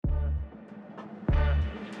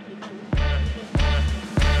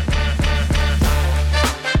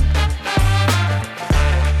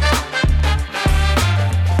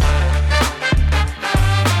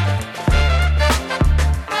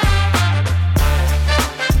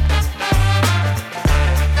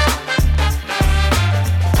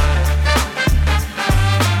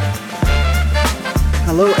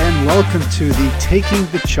welcome to the Taking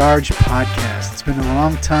the Charge podcast. It's been a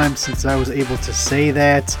long time since I was able to say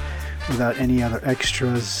that without any other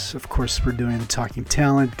extras. Of course, we're doing the Talking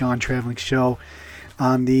Talent, Gone Traveling show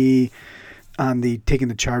on the Taking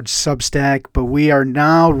the Charge Substack, but we are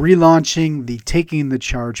now relaunching the Taking the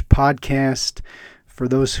Charge podcast. For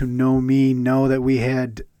those who know me, know that we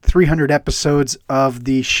had 300 episodes of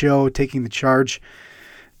the show Taking the Charge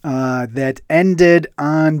that ended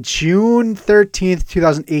on June 13th,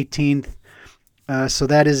 2018. So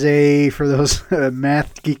that is for those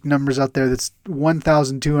math geek numbers out there, that's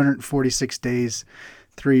 1,246 days,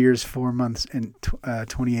 3 years, 4 months, and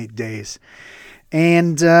 28 days.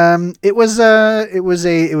 And it was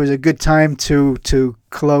a good time to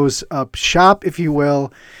close up shop, if you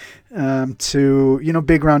will, to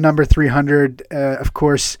big round number 300. Of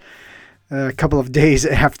course, a couple of days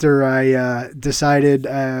after I decided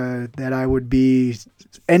that I would be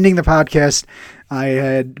ending the podcast, I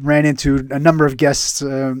had ran into a number of guests,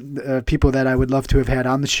 people that I would love to have had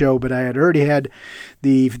on the show, but I had already had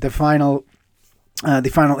the final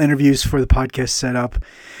interviews for the podcast set up.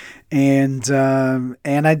 And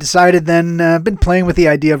I decided then, been playing with the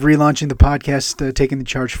idea of relaunching the podcast, Taking the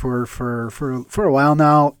Charge for a while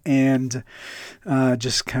now, and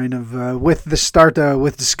just kind of with the start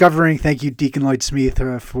with discovering. Thank you, Deacon Lloyd Smith,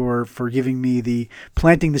 for giving me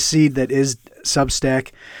planting the seed that is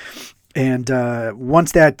Substack. And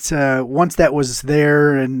once that was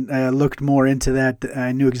there, and looked more into that,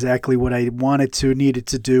 I knew exactly what I needed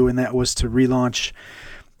to do, and that was to relaunch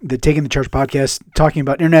the Taking the Charge podcast, talking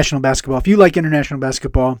about international basketball. If you like international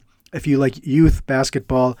basketball, if you like youth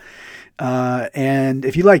basketball, and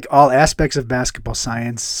if you like all aspects of basketball,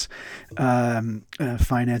 science,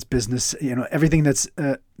 finance, business, everything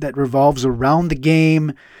that revolves around the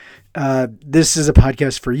game, this is a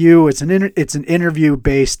podcast for you. It's an interview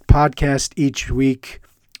based podcast each week.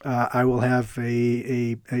 I will have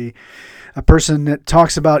a person that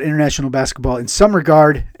talks about international basketball in some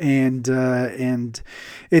regard, and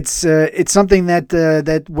it's something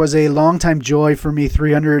that was a long time joy for me.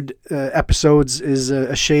 300 episodes is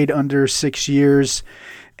a shade under 6 years,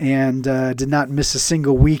 and did not miss a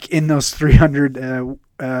single week in those 300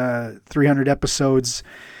 episodes.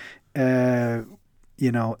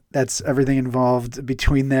 That's everything involved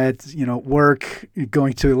between that, work,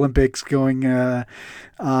 going to Olympics, going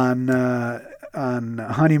on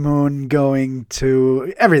honeymoon, going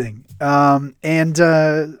to everything. But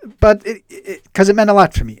because it meant a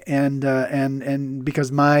lot to me, and because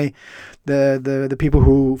the people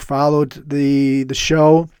who followed the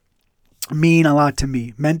show meant a lot to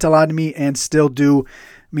me, and still do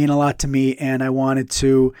mean a lot to me, and I wanted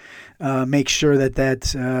to make sure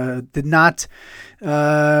that did not.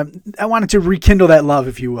 I wanted to rekindle that love,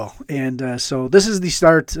 if you will. And so this is the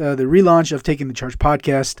start, the relaunch of Taking the Charge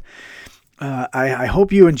podcast. I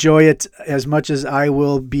hope you enjoy it as much as I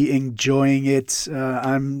will be enjoying it.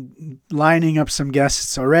 I'm lining up some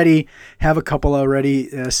guests already, have a couple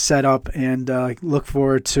already set up, and look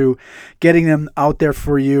forward to getting them out there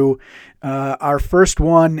for you. Our first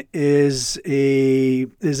one is a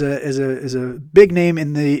big name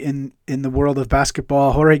in the world of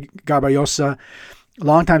basketball. Jorge Garbajosa,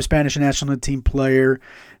 longtime Spanish national team player,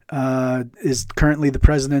 is currently the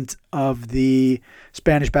president of the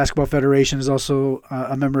Spanish Basketball Federation. Is also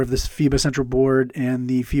a member of this FIBA Central Board and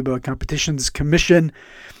the FIBA Competitions Commission.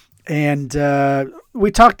 And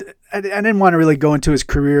we talked. I didn't want to really go into his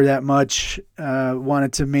career that much.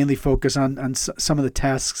 Wanted to mainly focus on some of the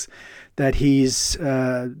tasks that he's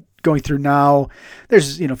going through now.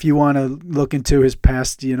 There's, if you want to look into his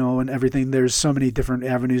past, and everything, there's so many different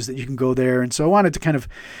avenues that you can go there. And so I wanted to kind of,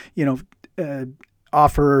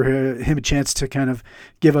 offer him a chance to kind of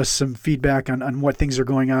give us some feedback on what things are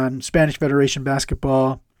going on, Spanish Federation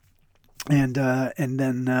basketball, and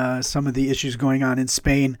then some of the issues going on in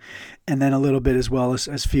Spain, and then a little bit as well as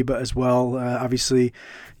FIBA as well. Obviously,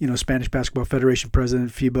 Spanish Basketball Federation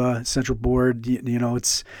president, FIBA Central Board.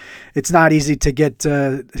 It's not easy to get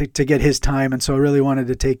his time, and so I really wanted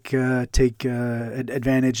to take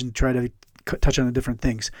advantage and try to touch on the different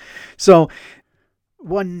things. So,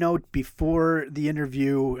 one note before the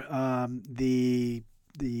interview: the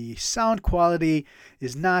sound quality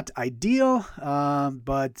is not ideal,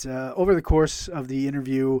 but over the course of the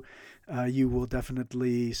interview, you will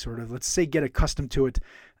definitely sort of, let's say, get accustomed to it.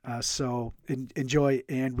 So enjoy,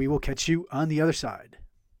 and we will catch you on the other side.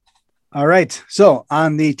 All right. So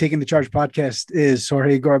on the Taking the Charge podcast is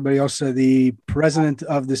Jorge Garbajosa, the president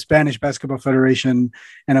of the Spanish Basketball Federation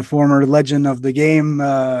and a former legend of the game.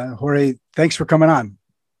 Jorge, thanks for coming on.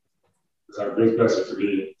 It's a great pleasure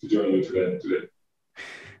to join you today.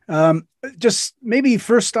 Just maybe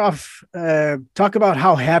first off, talk about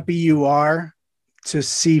how happy you are to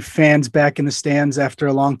see fans back in the stands after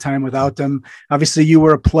a long time without them. Obviously, you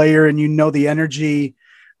were a player and you know the energy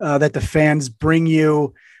that the fans bring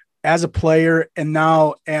you as a player and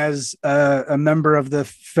now as a member of the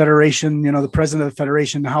federation, the president of the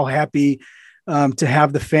federation. How happy to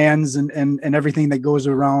have the fans and everything that goes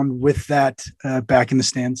around with that back in the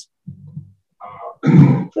stands.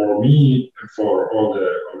 For me and for all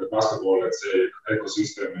the basketball, let's say,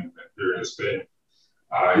 ecosystem here in Spain,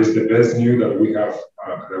 is the best news that we have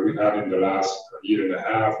that we had in the last year and a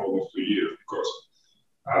half, almost 2 years, because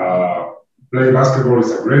playing basketball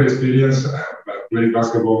is a great experience, but playing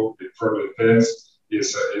basketball in front of the fans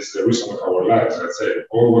is the reason of our lives. Let's say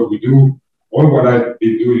all what we do, all what I've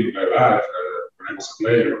been doing in my life when I was a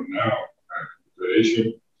player, and now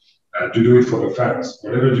federation. You do it for the fans.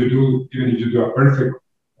 Whatever you do, even if you do a perfect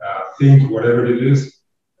thing, whatever it is,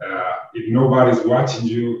 if nobody's watching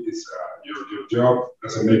you, it's your job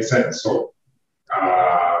doesn't make sense. So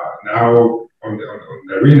now on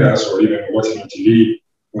the arenas or even watching on TV,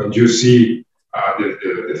 when you see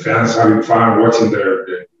the fans having fun watching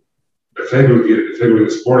the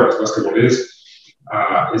favorite sport as basketball is,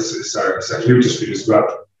 it's a huge experience.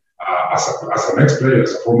 But as an ex-player,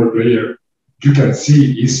 as a former player, you can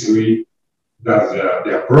see easily that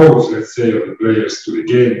the approach, let's say, of the players to the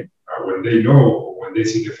game, when they know or when they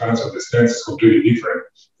see the fans on the stands, is completely different.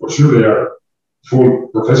 For sure, they are full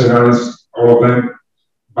professionals, all of them.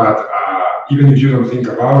 But even if you don't think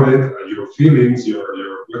about it, your feelings, your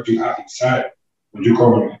what you have inside when you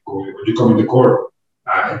come in the court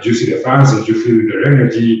and you see the fans and you feel their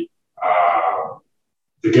energy,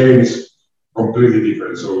 the game is completely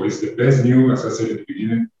different. So it's the best news, as I said at the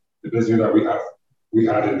beginning, the best news that we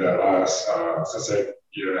had in the last, as I said,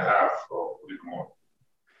 year and a half or a little more.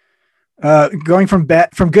 Going from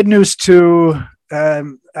good news to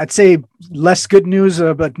I'd say less good news,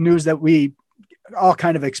 but news that we all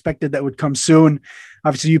kind of expected that would come soon.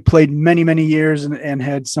 Obviously, you played many, many years and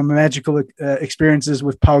had some magical experiences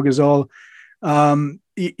with Pau Gasol.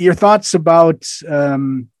 Your thoughts about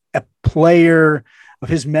a player of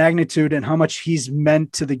his magnitude and how much he's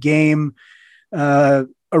meant to the game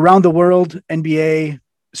around the world, NBA,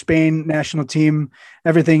 Spain national team,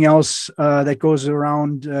 everything else that goes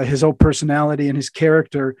around his whole personality and his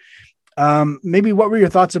character. Maybe what were your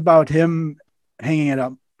thoughts about him hanging it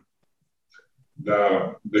up?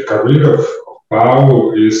 The career of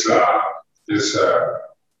Pau is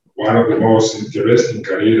one of the most interesting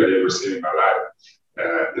careers I ever seen in my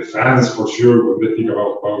life. The fans, for sure, when they think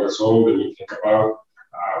about Pau Gasol, they will think about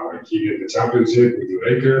when he get the championship with the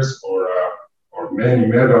Lakers or many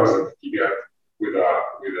medals that he got with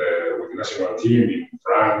the national team in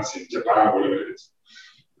France, in Japan, whatever it is.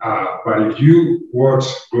 But if you watch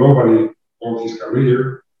globally all his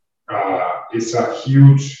career, it's a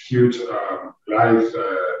huge life,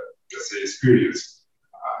 let's say, experience.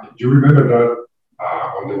 You remember that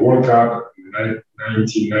on the World Cup in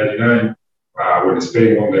 1999, when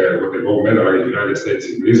Spain won the gold medal against the United States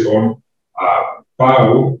in Lisbon,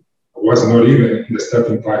 Pau was not even in the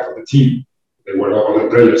starting five of the team. They were other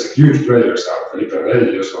players, huge players, Felipe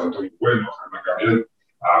Reyes, Antonio Bueno, Germán Gabriel,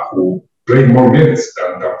 who played more minutes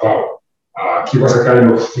than Pau. He was a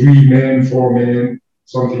kind of 3-man, 4-man,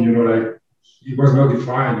 something, like he was not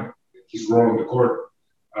defined his role on the court.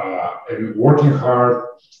 And working hard,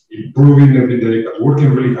 improving every day, but working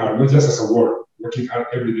really hard, not just as a work, working hard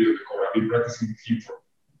every day on the court. I've been practicing with him for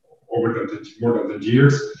more than 10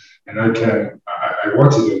 years, and I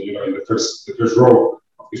watched it, in the first row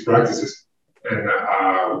of his practices, and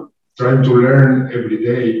trying to learn every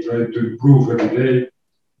day, trying to improve every day,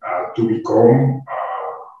 to become,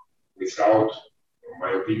 without, in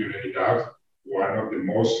my opinion, any doubt, one of the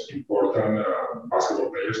most important basketball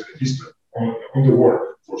players in the history on the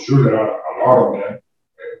world. For sure, there are a lot of them,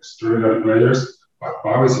 extraordinary players, but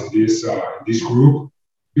Pau is in this group,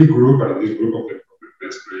 big group, and in this group of the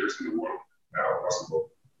best players in the world now, basketball.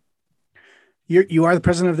 You are the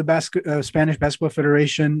president of the Spanish Basketball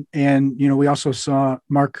Federation, and we also saw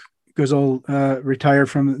Marc Gasol retire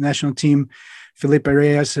from the national team. Felipe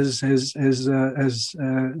Reyes has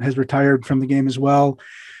retired from the game as well.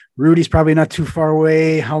 Rudy's probably not too far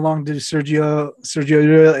away. How long did Sergio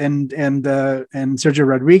and Sergio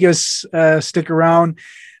Rodriguez stick around?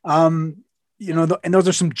 And those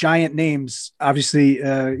are some giant names. Obviously,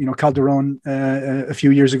 Calderon a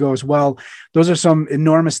few years ago as well. Those are some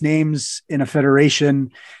enormous names in a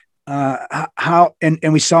federation.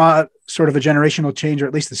 And we saw sort of a generational change, or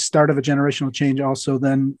at least the start of a generational change, also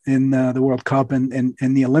then in the World Cup and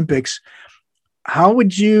the Olympics. How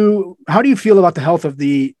do you feel about the health of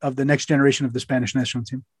the next generation of the Spanish national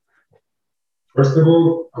team? First of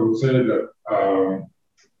all, I would say that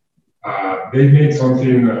they made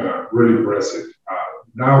something really impressive.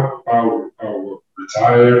 Now, Pau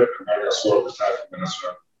retired, and Garbajosa retired from the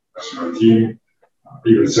national team,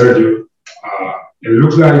 even Sergio. It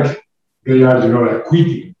looks like they are, like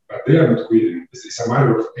quitting, but they are not quitting. It's a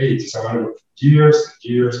matter of age. It's a matter of years and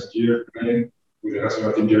years and years playing with the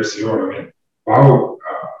national team jersey on. I mean, Pau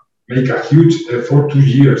make a huge effort, 2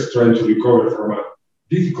 years trying to recover from a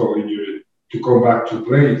difficult injury to come back to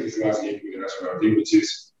play his last game with the national team, which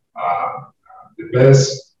is the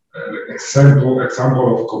best example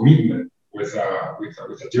of commitment with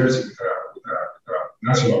a jersey with a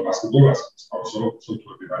national basketball, as also to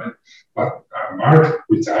everybody. But Mark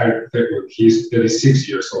retired when he's 36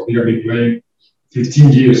 years old. He has been playing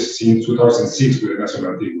 15 years since 2006 with the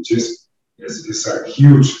national team, which is a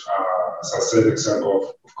huge, as I said,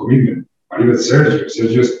 example of commitment. But even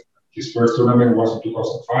Sergio's his first tournament was in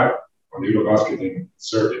 2005 on the Eurobasket in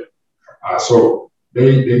Serbia. So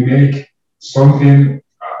they make something.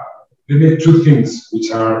 They make two things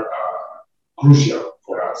which are crucial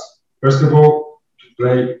for us. First of all, to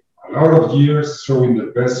play a lot of years, showing the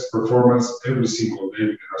best performance every single day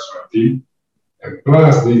with the national team, and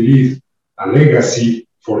plus they leave a legacy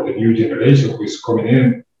for the new generation who is coming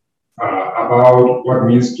in about what it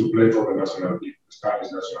means to play for the national team, the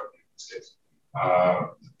Spanish national team in this case.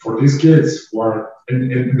 For these kids who are,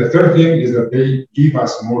 and the third thing is that they give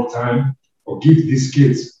us more time, or give these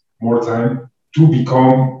kids more time to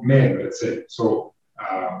become men, let's say. So,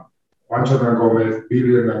 Juancho Hernán Gomez, Billy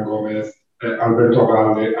Hernán Gomez, Alberto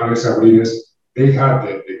Abalde, Alex Abrines, they had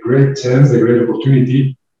the great chance, the great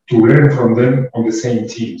opportunity to learn from them on the same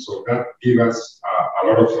team. So that gives us a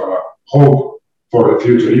lot of hope for the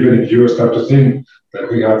future, even if you start to think that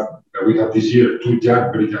we have this year two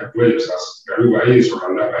very young players, as Garuba is or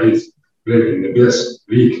Aldama is, playing in the best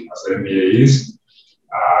league as the NBA is,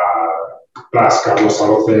 plus Carlos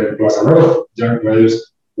Salother, plus a lot of young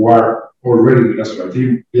players who are already in the national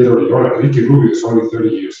team. Pedro Riola, Ricky Rubio is only 30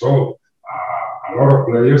 years old. A lot of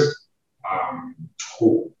players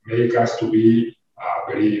who make us to be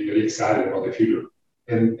very, very excited about the future.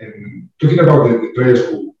 And talking about the players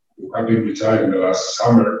who have been retired in the last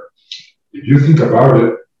summer, if you think about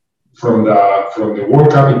it, from the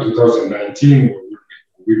World Cup in 2019, when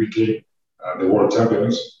we became the world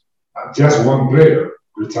champions, just one player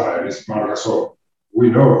retired, is Marc Gasol. We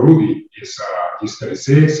know Rudy he's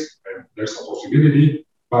 36, and there's a possibility,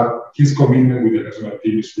 but his commitment with the national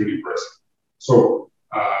team is really impressive. So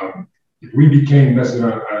if we became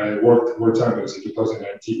national world champions in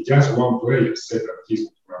 2019, just one player said that he's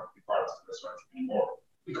not going to be part of the national team anymore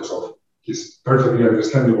because of his perfectly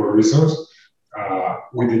understandable reasons.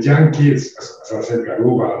 With the young kids, as I said,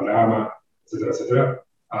 Garuba, Aldama, etc.,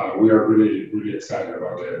 we are really, really excited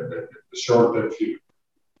about the short-term future.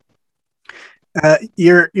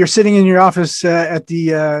 You're sitting in your office at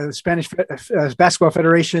the Spanish Basketball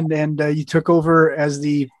Federation, and you took over as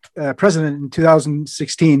the president in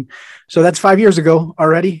 2016. So that's 5 years ago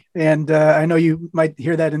already. And I know you might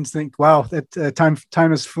hear that and think, "Wow, that time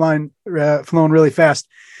has flown really fast."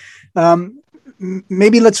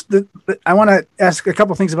 Maybe I want to ask a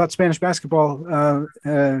couple things about Spanish basketball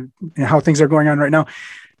and how things are going on right now.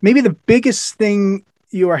 Maybe the biggest thing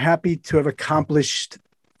you are happy to have accomplished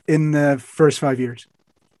in the first 5 years?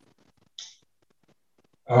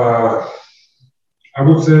 I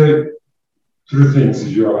would say three things, if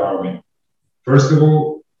you allow me. First of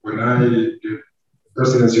all, when I did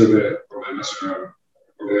presidency of the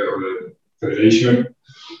federation,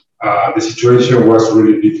 the situation was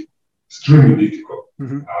really extremely difficult.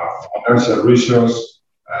 Mm-hmm. Financial reasons,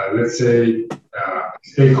 let's say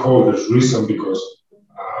stakeholders' reason, because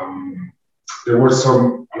there were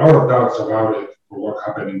a lot of doubts about it for what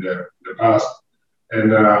happened in the past.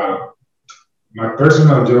 And my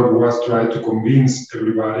personal job was try to convince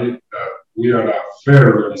everybody that we are a fair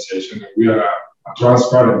organization, that we are a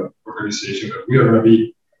transparent organization, that we are going to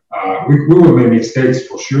be, we will make mistakes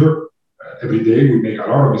for sure. Every day we make a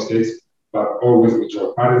lot of mistakes, but always with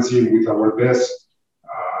transparency, with our best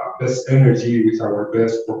energy, with our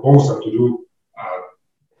best proposal to do,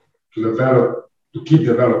 to keep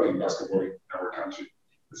developing basketball in our country.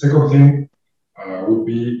 The second thing would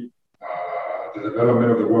be the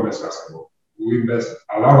development of the women's basketball. We invest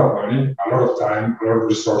a lot of money, a lot of time, a lot of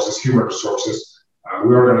resources, human resources.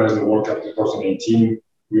 We organized the World Cup in 2018.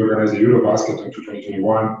 We organized the Eurobasket in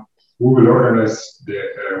 2021. We will organize the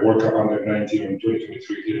World Cup under 19 in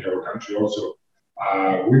 2023 here in our country also.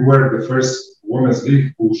 We were the first women's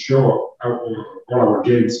league who show all our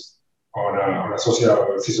games on a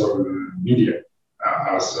social media,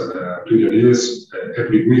 as Twitter is.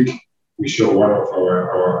 Every week we show one of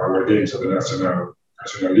our games of the national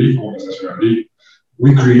league, women's national league.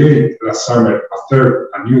 We create last summer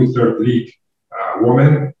a new third league,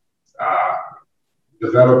 women, uh,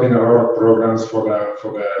 developing a lot of programs for the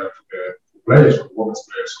players, for the women's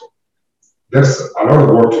players. So there's a lot of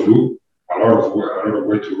work to do, a lot of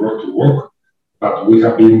way to work, but we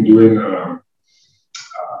have been doing a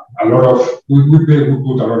lot of we put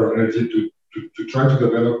a lot of energy to try to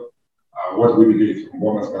develop what we believe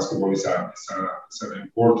women's basketball is an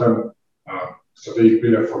important strategic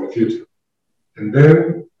pillar for the future. And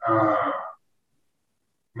then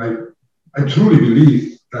my, I truly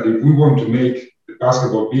believe that if we want to make the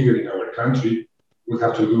basketball bigger in our country, we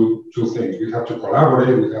have to do two things. We have to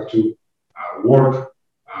collaborate. We have to work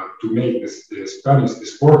to make the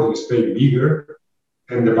sport in Spain bigger,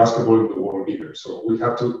 and the basketball in the world bigger. So we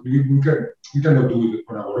have to. We cannot do it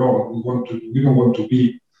on our own. We don't want to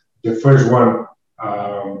be the first one.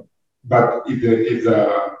 But if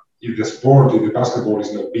the sport, if the basketball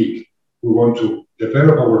is not big, we want to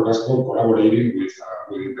develop our basketball collaborating with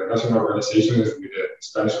international organizations, with the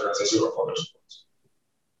Spanish organization of other sports.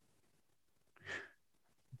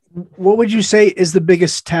 What would you say is the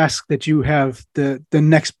biggest task that you have, the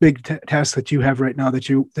next big task that you have right now that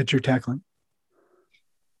you're tackling?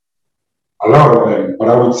 A lot of them, but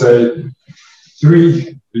I would say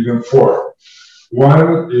 3, even 4.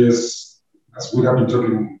 One is, as we have been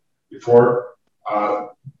talking before,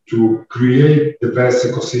 to create the best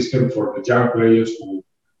ecosystem for the young players who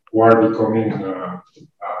are becoming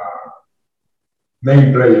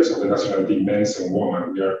main players of the national team, men and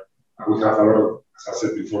women. We have a lot of, as I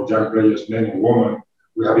said before, young players, men and women.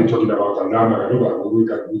 We have been talking about Aldama, Garuba.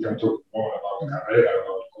 We can talk more about Carrera,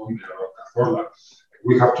 about Conde, about Cazorla.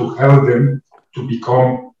 We have to help them to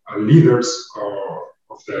become leaders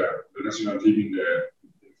of the national team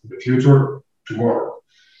in the future, tomorrow.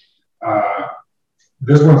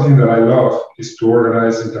 There's one thing that I love is to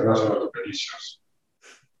organize international competitions,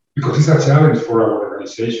 because it's a challenge for our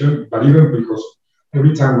organization, but even because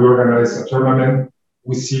every time we organize a tournament,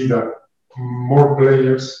 we see that more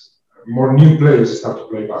new players start to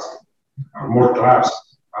play basketball, more clubs,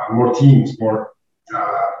 more teams,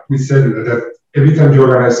 we said that every time you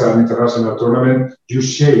organize an international tournament, you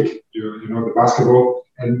shake the basketball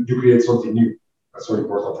and you create something new. That's so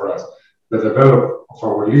important for us. The development of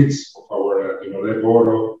our leagues, of our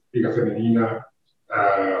Leboro, Liga Femenina,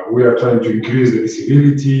 we are trying to increase the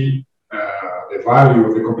visibility, the value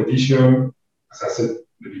of the competition. As I said at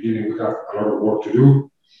the beginning, we have a lot of work to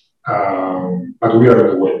do, but we are on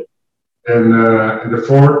the way. And the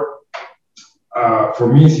fourth, for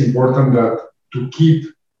me, it's important that to keep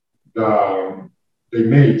the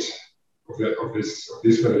image of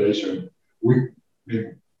this federation.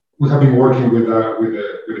 We have been working with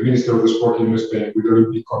the Minister of the Sport in Spain, with the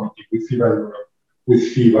Olympic Committee, with FIBA Europe,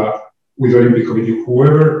 with FIBA, with the Olympic Committee,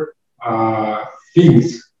 whoever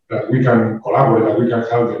thinks that we can collaborate, that we can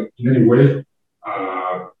help them in any way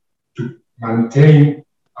to maintain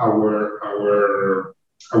our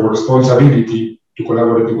responsibility to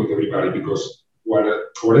collaborate with everybody, because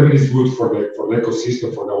whatever is good for the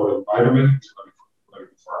ecosystem, for our environment, is going to be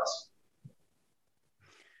good for us.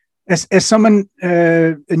 As someone,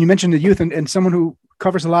 and you mentioned the youth, and someone who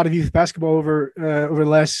covers a lot of youth basketball over the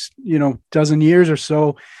last dozen years or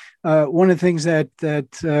so, one of the things that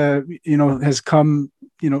has come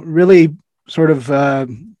really sort of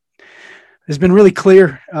has been really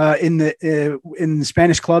clear in the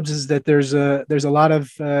Spanish clubs is that there's a lot of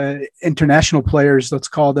international players, let's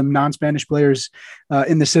call them non-Spanish players,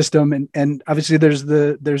 in the system, and obviously there's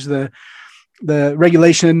the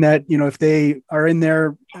regulation that if they are in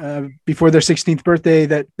there before their 16th birthday,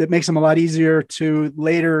 that makes them a lot easier to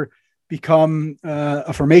later become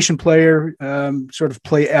a formation player, sort of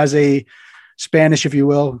play as a Spanish, if you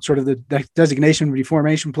will, sort of the designation would be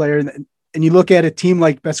formation player. And you look at a team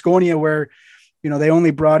like Baskonia, where they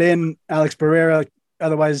only brought in Alex Barrera,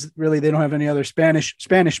 otherwise really they don't have any other Spanish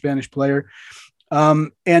player.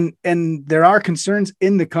 And there are concerns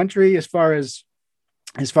in the country as far as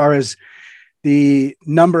the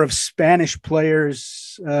number of Spanish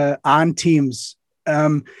players on teams.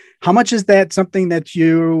 How much is that something that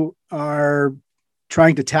you are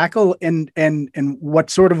trying to tackle, and what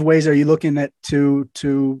sort of ways are you looking at to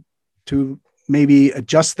maybe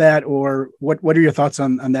adjust that, or what are your thoughts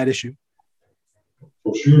on that issue?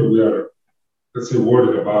 For sure, we are, let's say,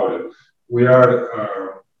 worried about it. We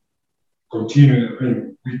are continuing. I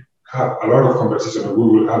mean, we have a lot of conversation, and we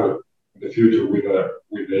will have it in the future with the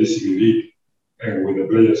ACB League and with the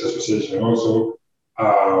Players Association also.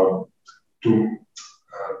 to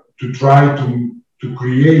to try to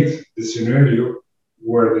create the scenario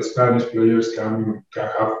where the Spanish players can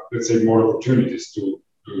have, let's say, more opportunities to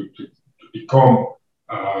become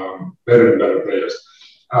better and better players.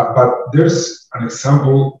 But there's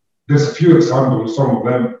a few examples, some of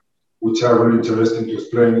them, which are really interesting to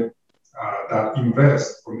explain, that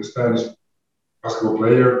invest on the Spanish basketball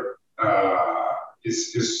player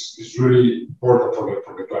is really important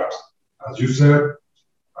for the clubs. As you said,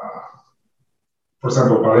 for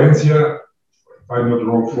example, Valencia, if I'm not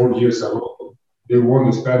wrong, 4 years ago, they won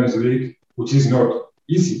the Spanish league, which is not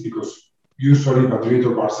easy because usually Madrid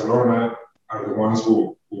or Barcelona are the ones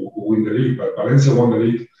who win the league. But Valencia won the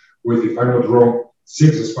league with, if I'm not wrong,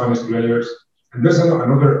 6 Spanish players. And there's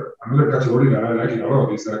another category that I like it a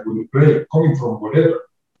lot, is that when you play coming from whatever,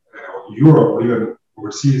 Europe or even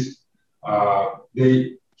overseas,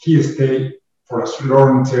 he stay for a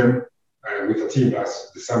long term with a team.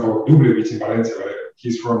 As the example of Dublevich in Valencia.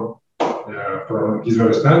 He's he's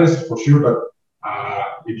not Spanish for sure, but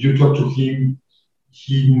if you talk to him,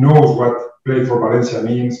 he knows what playing for Valencia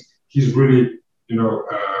means. He's really,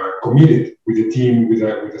 committed with the team, with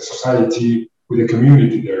the society, with the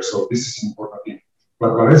community there. So this is an important thing.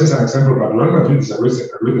 But Valencia is an example, but Real Madrid is a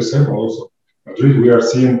great example also. Madrid, we are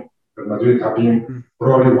seeing that Madrid have been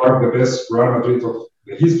probably one of the best Real Madrid of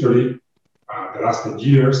the history the last 10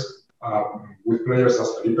 years, with players as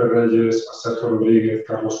Felipe Reyes, Sergio Rodríguez,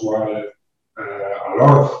 Carlos Suarez, a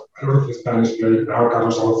lot of Spanish players, now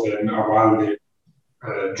Carlos Alcen, Avalde,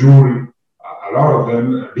 Jul, a lot of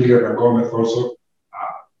them, Villar Gomez also.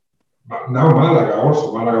 But now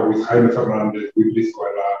Malaga with Jaime Fernandez, with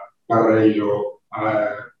Vizcuela, Barreiro,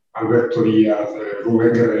 Alberto Díaz,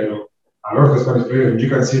 Rubén Guerrero, a lot of Spanish players. And you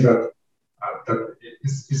can see that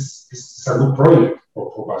it's a good project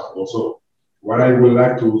for basketball. So what I would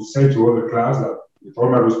like to say to other clubs, that with all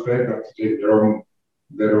my respect, that to take their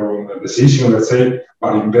own decision, let's say,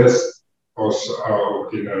 but invest also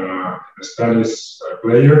in a Spanish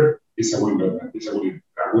player is a good investment. It's a good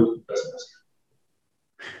investment.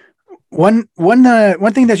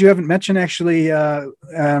 One thing that you haven't mentioned actually,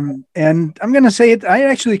 and I'm going to say it, I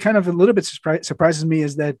actually kind of a little bit surprises me,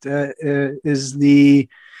 is that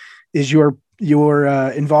is your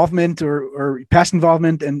involvement or past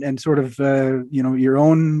involvement and sort of your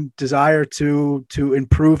own desire to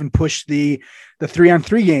improve and push the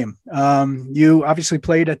 3-on-3 game. You obviously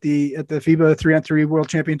played at the FIBA 3-on-3 World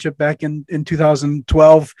Championship back in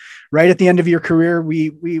 2012. Right at the end of your career,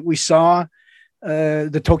 we saw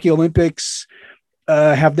the Tokyo Olympics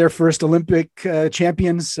have their first Olympic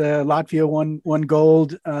champions. Latvia won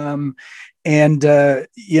gold,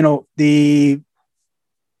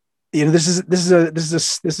 this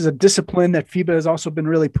is a discipline that FIBA has also been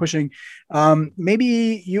really pushing.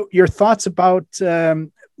 Maybe your thoughts about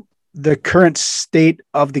the current state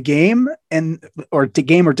of the game or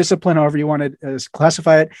discipline, however you want to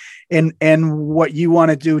classify it, and what you want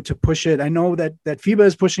to do to push it. I know that FIBA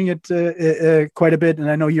is pushing it quite a bit, and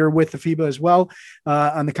I know you're with the FIBA as well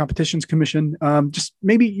on the competitions commission. Just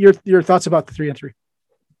maybe your thoughts about the 3-on-3.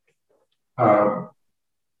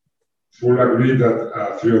 Full agree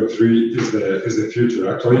that 3-on-3 is the future.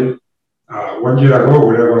 Actually, 1 year ago,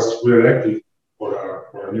 when I was re-elected for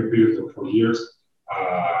a new period of 4 years,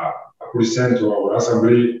 I present to our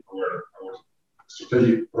assembly our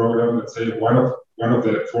strategic program. Let's say one of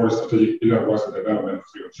the 4 strategic pillars was the development of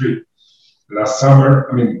 3-on-3. Last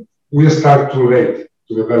summer, we started too late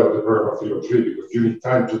to develop the program of 3-on-3 because you need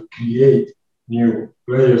time to create new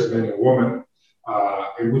players, men and women,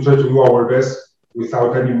 and we try to do our best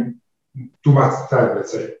without any too much time,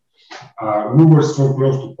 let's say. We were so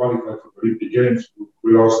close to qualify for the Olympic Games.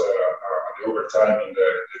 We lost the overtime in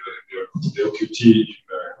the OQT in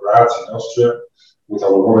Graz in Austria with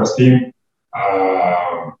our women's team.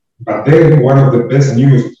 But then one of the best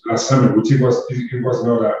news last summer, which it was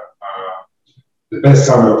not the best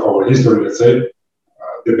summer of our history, let's say.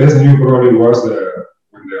 The best news probably was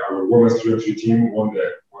when our women's 3-on-3 team won the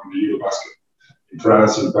Eurobasket in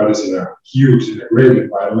France, in Paris, in a great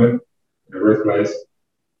environment, in a great place.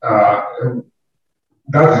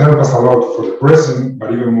 That helped us a lot for the present,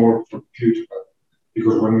 but even more for the future.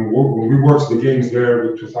 Because when we watch the games there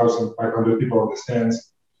with 2,500 people on the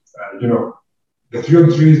stands, the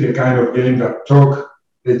 3-on-3 is the kind of game that talk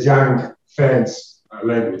the young fans'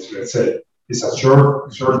 language, let's say. It's a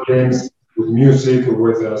short games with music,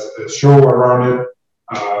 with a show around it.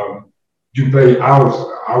 You play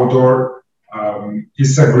outdoor.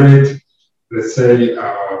 It's a great, let's say,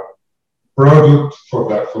 product for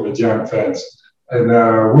the young fans. And we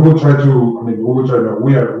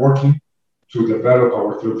are working to develop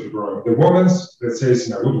our 3 program. The women's, let's say, is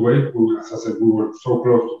in a good way. As I said, we were so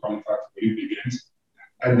close to qualify for the Olympic Games.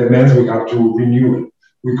 And the men's, we have to renew it.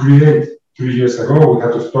 We created 3 years ago, we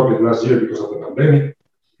had to stop it last year because of the pandemic.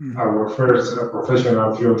 Our first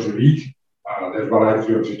professional 3-on-3 league, the Herbalife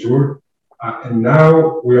 3-on-3 Tour. And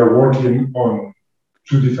now we are working on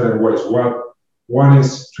 2 different ways. One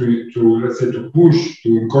is to let's say, to push,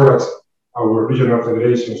 to encourage our regional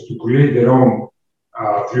federations to create their own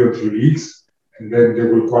 3-on-3 leagues, and then they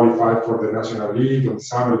will qualify for the national league in the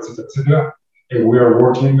summer, etc., etc. And we are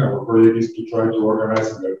working. Our project is to try to organize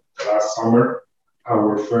in the last summer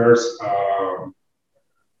our first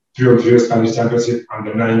 3-on-3 Spanish Championship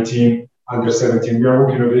under 19, under 17. We are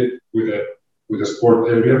working on it with the sport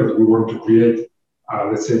area, but we want to create,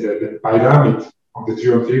 let's say, the pyramid of the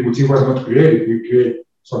 3-on-3, which it was not created. We create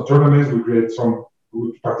some tournaments, we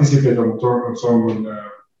participate on some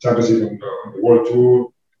championship on the World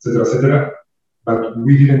Tour, etc., etc. But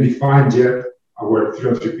we didn't define yet our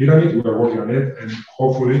 3-on-3 pyramid. We are working on it, and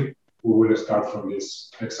hopefully we will start from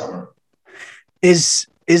this next summer. Is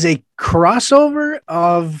a crossover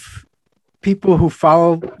of people who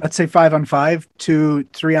follow, let's say, 5-on-5 to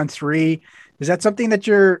 3-on-3? Is that something that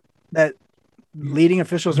leading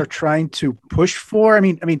officials are trying to push for? I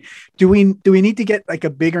mean, do we need to get like a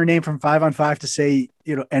bigger name from 5-on-5 to say,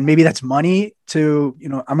 and maybe that's money to,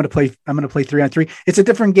 I'm going to play 3-on-3. It's a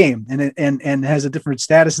different game and has a different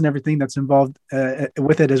status and everything that's involved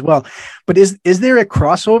with it as well. But is there a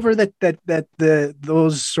crossover that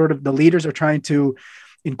those sort of the leaders are trying to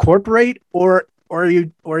incorporate, or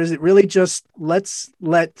is it really just let's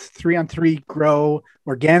let 3-on-3 grow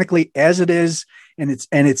organically as it is? And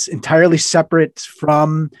it's entirely separate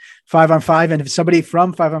from 5-on-5. And if somebody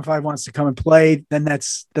from 5-on-5 wants to come and play, then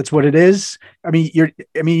that's what it is. Of course,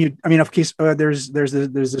 there's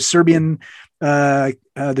the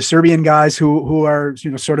Serbian guys who are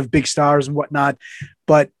sort of big stars and whatnot.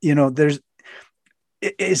 But it's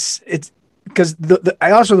because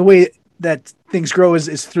the way that things grow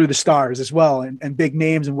is through the stars as well, and big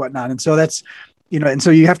names and whatnot. And so that's. And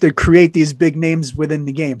so you have to create these big names within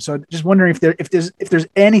the game. So just wondering if there's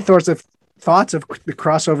any thoughts of the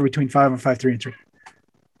crossover between 5-on-5, 3-on-3.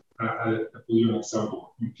 I'll give you an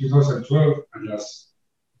example. In 2012, I just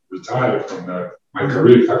retired from my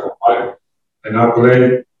career 5-on-5, and I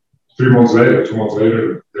played 2 months later,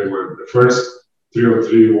 they were the first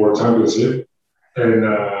 3-on-3 World Championship. And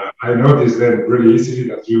I noticed then really easily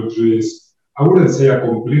that 3-on-3 is, I wouldn't say a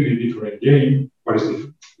completely different game, but it's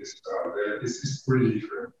different. It's pretty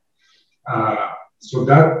different. So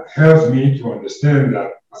that helps me to understand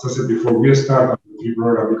that, as I said before, we started the 3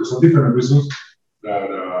 program because of different reasons, that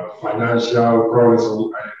financial problems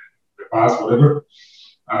in the past, whatever.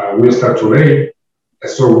 We start too late.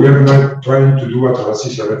 So we are not trying to do a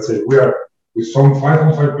transition. Let's say we are with some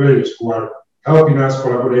 5-on-5 players who are helping us,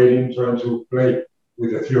 collaborating, trying to play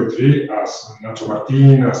with the 3-on-3, as Nacho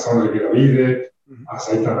Martin, as Sandra Giravide, as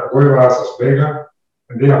Aitana Cuevas, as Vega.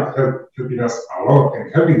 And they are helping us a lot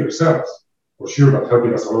and helping themselves, for sure, but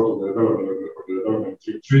helping us a lot on the development of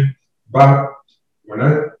 3-3. But when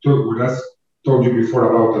I told you before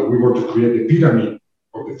about that we want to create the pyramid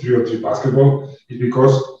of the 3-on-3 basketball, is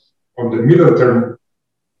because on the middle term,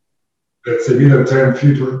 let's say middle term,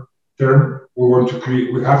 future term,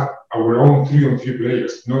 we have our own 3-on-3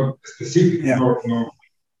 players, not specific, no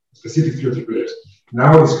specific 3-on-3 players.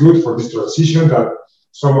 Now it's good for this transition that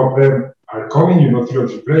some of them are coming,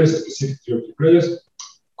 3-on-3 players, specific 3-on-3 players,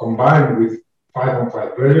 combined with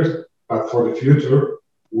 5-on-5 players. But for the future,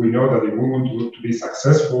 we know that if we want to be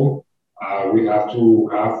successful, we have to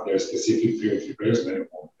have their specific 3-on-3 players.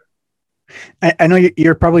 I know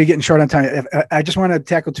you're probably getting short on time. I just want to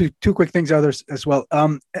tackle two quick things others as well.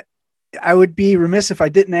 I would be remiss if I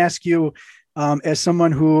didn't ask you, as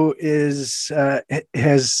someone who wears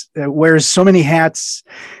so many hats,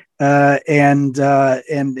 and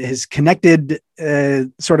has connected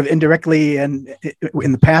sort of indirectly and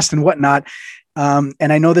in the past and whatnot.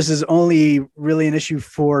 And I know this is only really an issue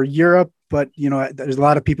for Europe, but there's a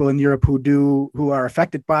lot of people in Europe who are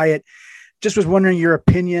affected by it. Just was wondering your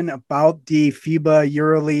opinion about the FIBA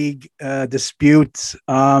EuroLeague dispute.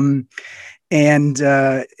 And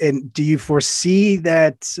do you foresee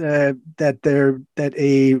that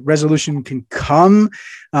a resolution can come?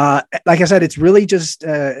 Like I said, it's really just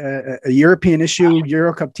a European issue.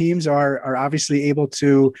 Euro Cup teams are obviously able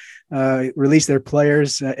to release their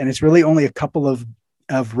players, and it's really only a couple of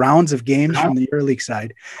rounds of games from the EuroLeague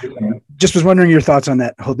side. Just was wondering your thoughts on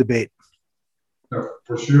that whole debate. No,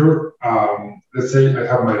 for sure. Let's say I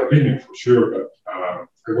have my opinion for sure, but I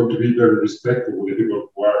want to be very respectful with the people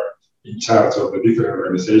who are in charge of the different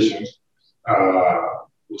organizations. uh,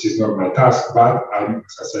 which is not my task, but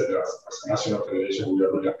as I said, as a national federation, we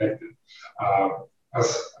are really affected. Uh,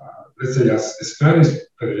 let's say, as a Spanish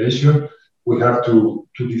federation, we have to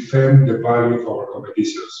defend the value of our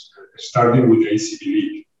competitions, starting with the ACB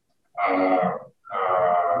League. Uh,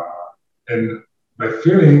 uh, and my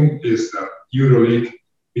feeling is that EuroLeague,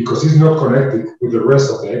 because it's not connected with the rest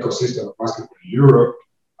of the ecosystem of basketball in Europe,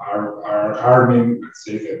 are harming, let's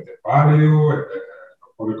say, the value and the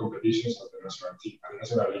other competitions of the national team and the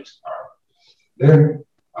national leagues are. Then,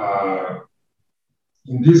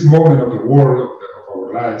 in this moment of the world of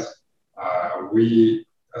our lives,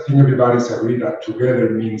 I think everybody's agreed that together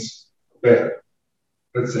means better.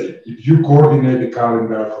 Let's say, if you coordinate the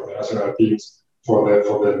calendar for the national teams, for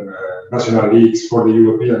the national leagues, for the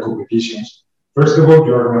European competitions, first of all,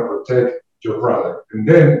 you are going to protect your product, and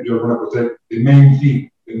then you're going to protect the main thing,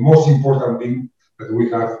 the most important thing that we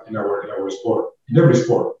have in our sport, in every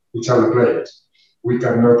sport, which are the players. We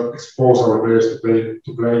cannot expose our players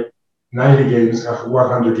to play 90 games,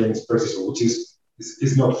 100 games per season, which is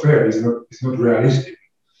not fair. It's not realistic.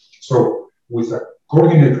 So with a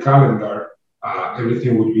coordinated calendar,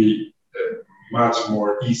 everything would be much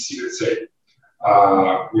more easy, let's say.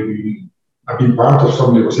 I've been part of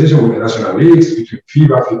some negotiation with the national leagues between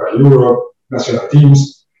FIBA Europe, national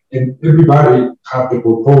teams, and everybody had the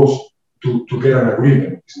purpose to get an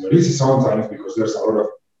agreement. It's not easy sometimes because there's a lot of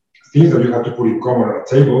things that you have to put in common on a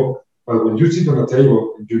table. But when you sit on a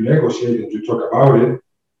table and you negotiate and you talk about it,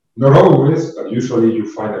 not always, but usually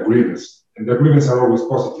you find agreements. And the agreements are always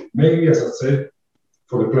positive, mainly, as I said,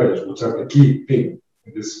 for the players, which are the key thing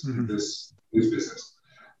in this business.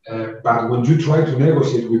 But when you try to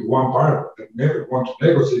negotiate with one part that never want to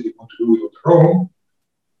negotiate, they want to do it on their own,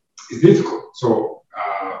 it's difficult. So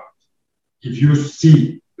if you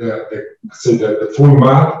see the full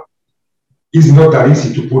map, it's not that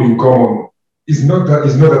easy to put in common. It's not that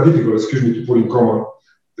difficult, to put in common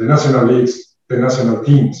the national leagues, the national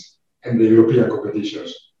teams, and the European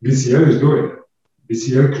competitions. BCL is doing it.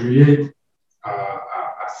 BCL create a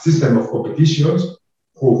system of competitions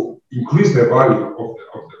who increase the value of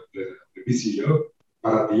the BCL,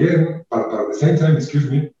 but at the same time,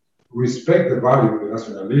 respect the value of the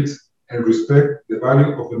national leagues and respect the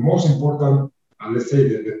value of the most important, let's say,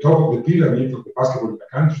 the top of the pyramid of the basketball in the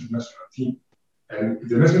country, the national team. And if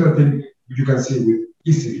the national team, you can see with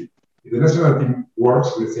easily, if the national team works,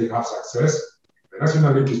 let's say, have success, the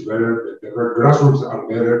national league is better, the grassroots are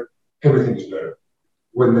better, everything is better.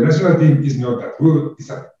 When the national team is not that good,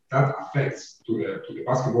 that affects to the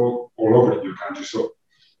basketball all over your country. So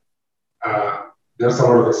there's a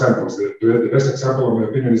lot of examples. The best example, in my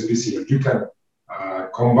opinion, is BCL. You can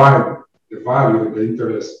combine the value and the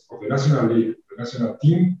interest of the national league, the national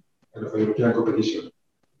team, and of a European competition.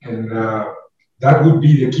 And that would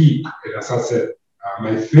be the key. And as I said,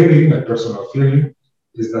 my personal feeling,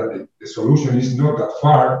 is that the solution is not that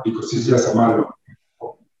far because it's just a matter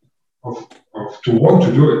of to want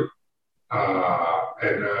to do it.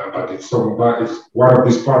 But if one of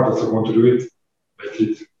these partners doesn't want to do it, make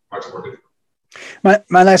it much more difficult.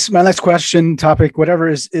 My last question topic, whatever,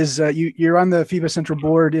 is you're on the FIBA Central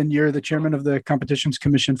Board and you're the chairman of the Competitions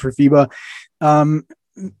Commission for FIBA.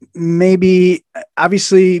 Maybe,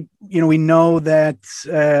 obviously, we know that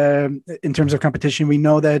in terms of competition, we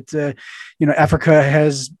know that Africa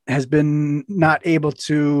has been not able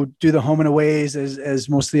to do the home and aways as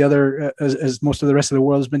most of the rest of the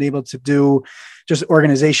world has been able to do. Just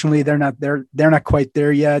organizationally, they're not quite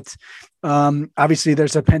there yet. Obviously,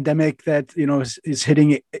 there's a pandemic that is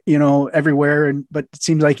hitting everywhere, but it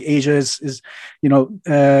seems like Asia is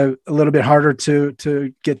a little bit harder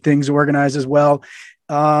to get things organized as well.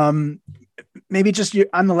 Maybe just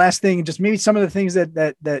on the last thing, just maybe some of the things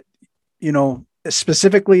that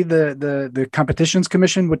specifically the Competitions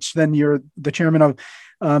Commission, which then you're the chairman of,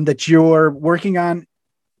 that you're working on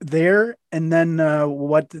there, and then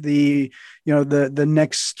what the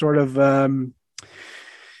next sort of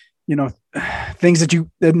things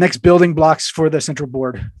the next building blocks for the Central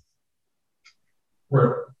Board.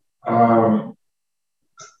 Well,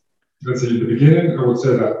 let's say in the beginning, I would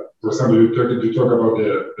say that, for example, you talk about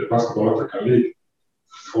the Basketball African League.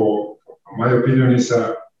 For my opinion, it's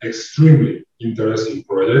an extremely interesting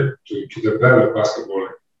project to develop basketball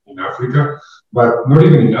in Africa, but not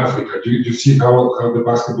even in Africa. You see how the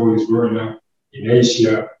basketball is growing up in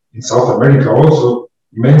Asia, in South America also,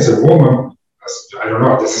 men's and women. I don't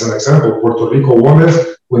know, this is an example. Puerto Rico women's,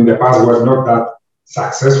 when the past was not that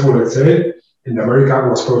successful, let's say, in America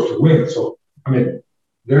was close to win. So,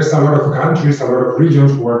 there's a lot of countries, a lot of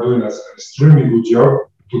regions who are doing an extremely good job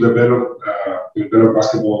to develop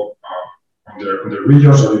basketball on their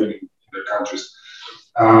regions or even in their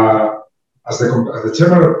As the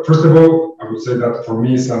chairman, first of all, I would say that for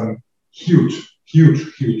me it's a huge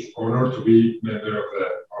honor to be member of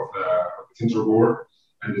the central board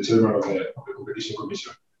and the chairman of the competition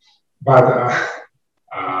commission. But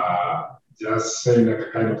just saying like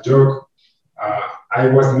a kind of joke, I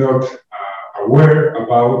was not aware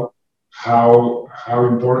about how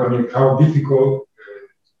important, how difficult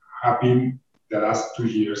have been the last 2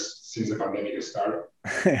 years since the pandemic started.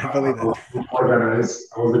 I believe that. To organize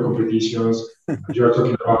all the competitions. You're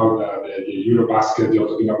talking about the Eurobasket, you're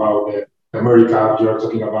talking about the America Cup, you're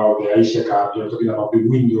talking about the Asia Cup, you're talking about the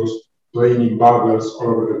windows playing in bubbles all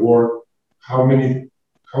over the world. How many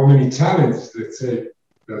challenges, let's say,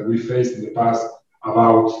 that we faced in the past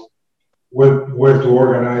about where to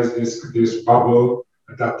organize this bubble.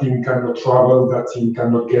 That team cannot travel, that team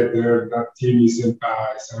cannot get there, that team is in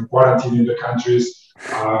quarantine in the countries.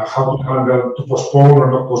 How to handle, to postpone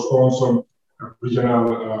or not postpone some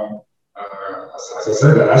regional, as I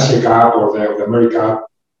said, the Asia Cup or the America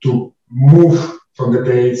Cup, to move from the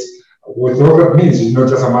dates. With all that means, it's not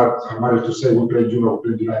just a matter to say we play Europe, we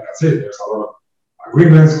play July, that's it. There's a lot of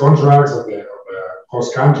agreements, contracts of the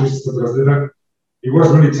host countries, etc. It was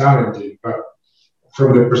really challenging, but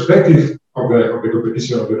from the perspective of the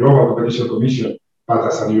competition, of the Global Competition Commission, but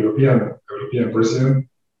as a European president,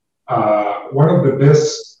 one of the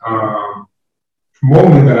best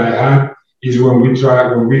moments that I had is when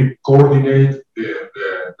we coordinate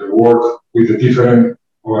the work with the different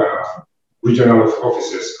regional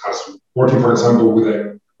offices, as working, for example, with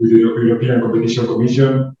the European Competition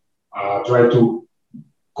Commission, try to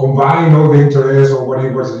combine all the interests or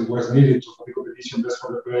whatever was needed for the competition, best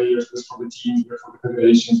for the players, best for the teams, best for the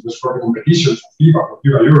federations, best for the competitions, for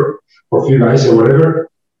FIBA Europe, for FIBA Asia, whatever,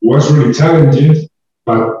 was really challenging.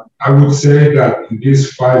 But I would say that in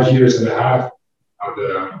these 5 years and a half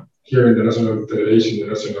here in the National Federation, the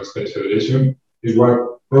National Space Federation, is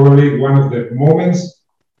probably one of the moments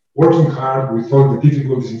working hard with all the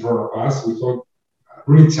difficulties in front of us. We thought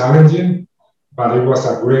really challenging, but it was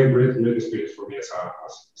a great experience for me as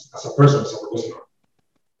a person, as a professional.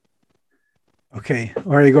 Okay,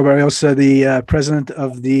 Jorge Garbajosa, the president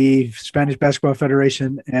of the Spanish Basketball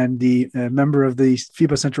Federation and the member of the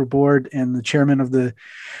FIBA Central Board and the chairman of the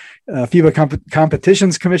FIBA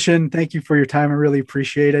Competitions Commission. Thank you for your time. I really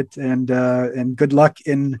appreciate it, and good luck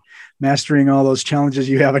in mastering all those challenges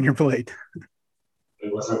you have on your plate.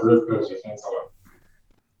 It was a great pleasure. Thanks a lot.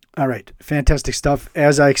 All right, fantastic stuff.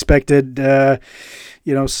 As I expected, a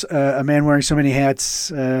man wearing so many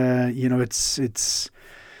hats. I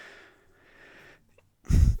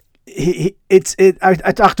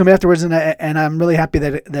talked to him afterwards, and I'm really happy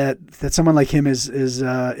that someone like him is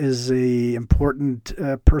a important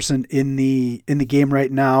person in the game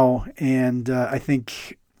right now, and I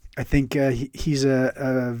think he's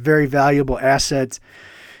a very valuable asset,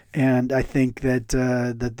 and I think that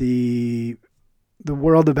the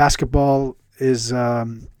world of basketball is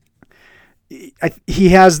he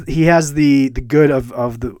has the good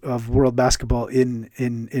of world basketball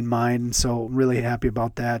in mind. So I'm really happy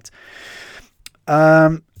about that.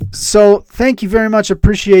 So thank you very much.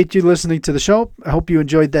 Appreciate you listening to the show. I hope you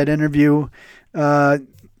enjoyed that interview.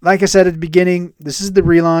 Like I said at the beginning, this is the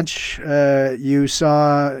relaunch. You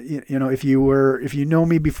saw, if you know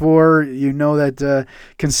me before, you know that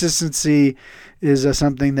consistency is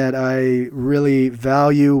something that I really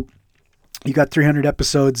value. You got 300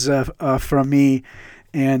 episodes from me,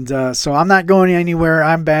 and so I'm not going anywhere.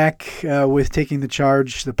 I'm back with Taking the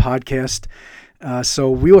Charge, the podcast. So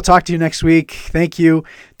we will talk to you next week. Thank you.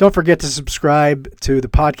 Don't forget to subscribe to the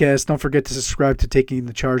podcast. Don't forget to subscribe to Taking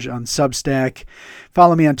the Charge on Substack.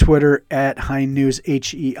 Follow me on Twitter at Heinnews,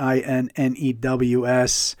 HEINNEWS.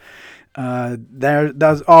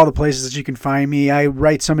 That's all the places that you can find me. I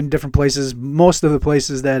write some in different places. Most of the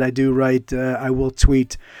places that I do write, I will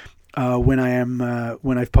tweet when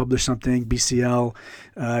I've published something, BCL,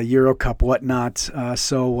 Euro Cup, whatnot.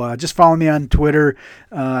 So just follow me on Twitter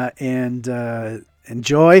and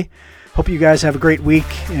enjoy. Hope you guys have a great week,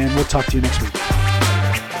 and we'll talk to you next week.